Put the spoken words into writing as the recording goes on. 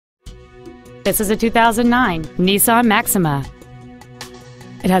This is a 2009 Nissan Maxima.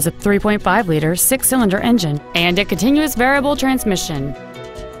 It has a 3.5-liter six-cylinder engine and a continuous variable transmission.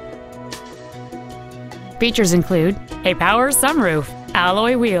 Features include a power sunroof,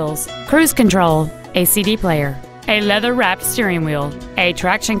 alloy wheels, cruise control, a CD player, a leather-wrapped steering wheel, a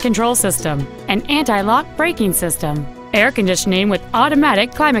traction control system, an anti-lock braking system, air conditioning with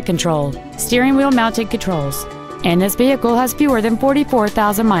automatic climate control, steering wheel mounted controls, and this vehicle has fewer than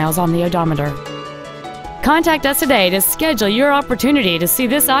 44,000 miles on the odometer. Contact us today to schedule your opportunity to see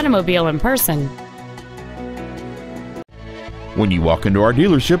this automobile in person. When you walk into our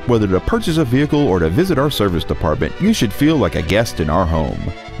dealership, whether to purchase a vehicle or to visit our service department, you should feel like a guest in our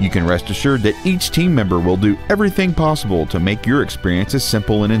home. You can rest assured that each team member will do everything possible to make your experience as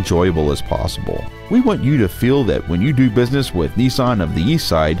simple and enjoyable as possible. We want you to feel that when you do business with Nissan of the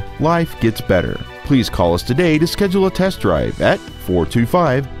Eastside, life gets better. Please call us today to schedule a test drive at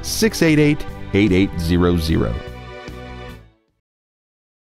 425-688-8800.